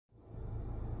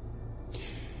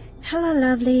Hello,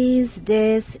 lovelies.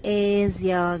 This is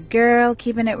your girl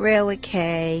keeping it real with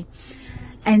Kay,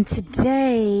 and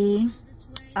today,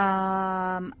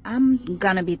 I'm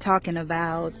gonna be talking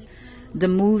about the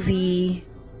movie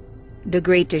The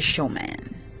Greatest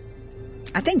Showman.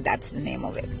 I think that's the name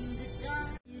of it.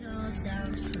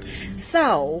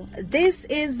 So, this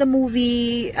is the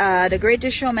movie, The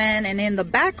Greatest Showman, and in the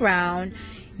background,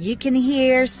 you can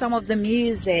hear some of the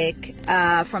music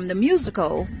from the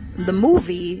musical, the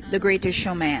movie, The Greatest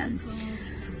Showman.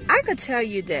 I could tell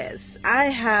you this. I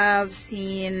have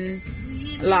seen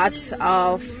lots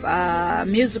of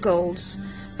musicals,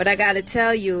 but I gotta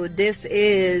tell you, this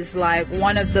is like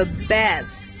one of the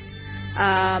best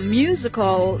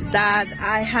musical that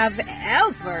I have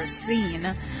ever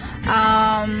seen.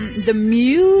 The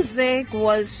music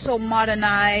was so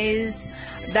modernized.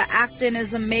 The acting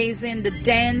is amazing. The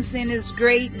dancing is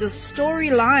great. The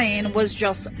storyline was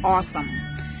just awesome.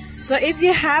 So if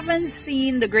you haven't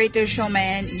seen The Greatest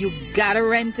Showman, you gotta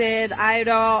rent it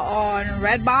either on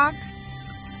Redbox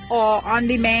or on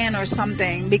demand or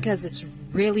something, because it's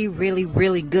really, really,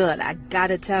 really good. I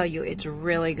gotta tell you, it's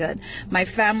really good. My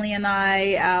family and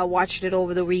I watched it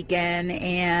over the weekend,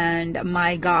 and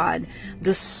my God,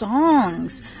 the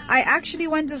songs. I actually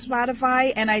went to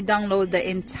Spotify and I downloaded the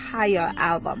entire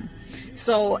album.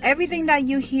 So everything that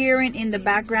you hearing in the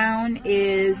background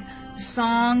is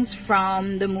songs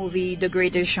from the movie The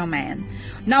Greatest Showman.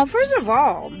 Now, first of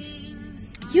all,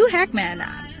 Hugh Jackman,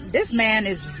 this man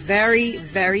is very,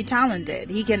 very talented.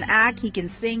 He can act, he can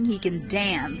sing, he can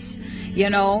dance, you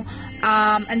know.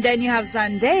 And then you have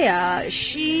Zendaya.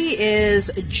 She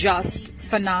is just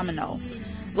phenomenal.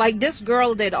 Like, this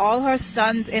girl did all her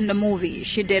stunts in the movie.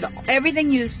 She did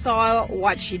everything you saw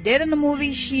what she did in the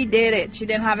movie. She did it. She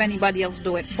didn't have anybody else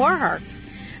do it for her.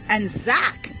 And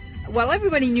Zach, well,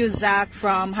 everybody knew Zach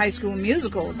from High School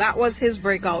Musical. That was his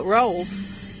breakout role.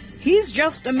 He's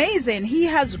just amazing. He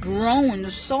has grown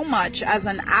so much as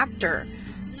an actor.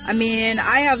 I mean,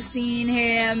 I have seen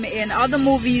him in other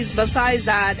movies besides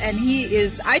that, and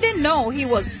I didn't know he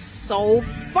was so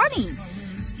funny.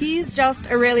 He's just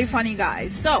a really funny guy.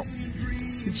 So,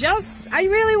 I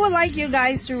really would like you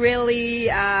guys to really,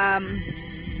 try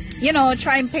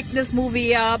and pick this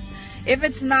movie up. If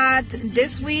it's not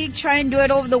this week, try and do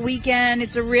it over the weekend.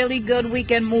 It's a really good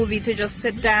weekend movie to just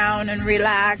sit down and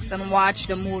relax and watch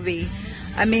the movie.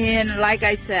 I mean, like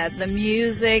I said, the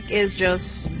music is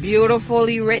just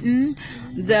beautifully written.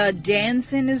 The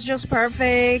dancing is just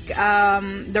perfect.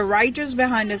 The writers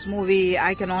behind this movie,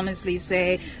 I can honestly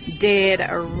say, did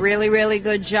a really, really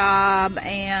good job.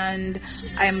 And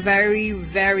I'm very,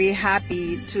 very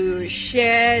happy to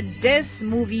share this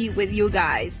movie with you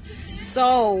guys.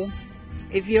 So,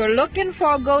 if you're looking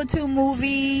for a go-to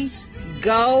movie,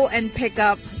 go and pick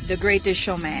up The Greatest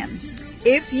Showman.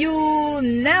 If you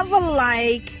never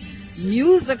like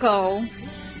musical,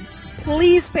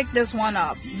 please pick this one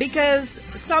up, because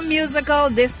some musical,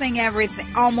 they sing everything.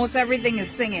 Almost everything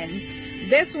is singing.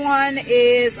 This one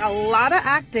is a lot of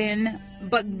acting,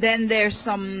 but then there's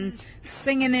some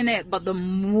singing in it. But the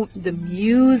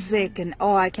music, and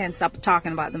I can't stop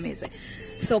talking about the music.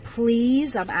 So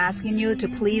please, I'm asking you to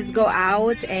please go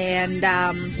out and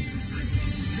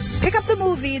pick up the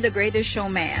movie The Greatest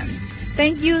Showman.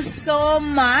 Thank you so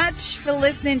much for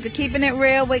listening to Keeping It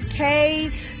Real with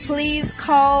Kay. Please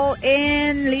call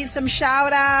in, leave some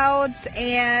shout outs,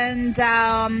 and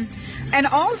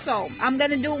also I'm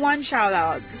gonna do one shout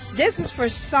out. This is for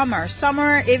Summer.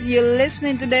 Summer, if you're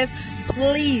listening to this,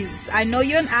 please, I know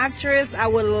you're an actress. I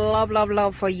would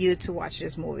love for you to watch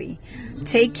this movie.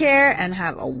 Take care and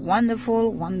have a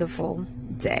wonderful, wonderful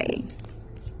day.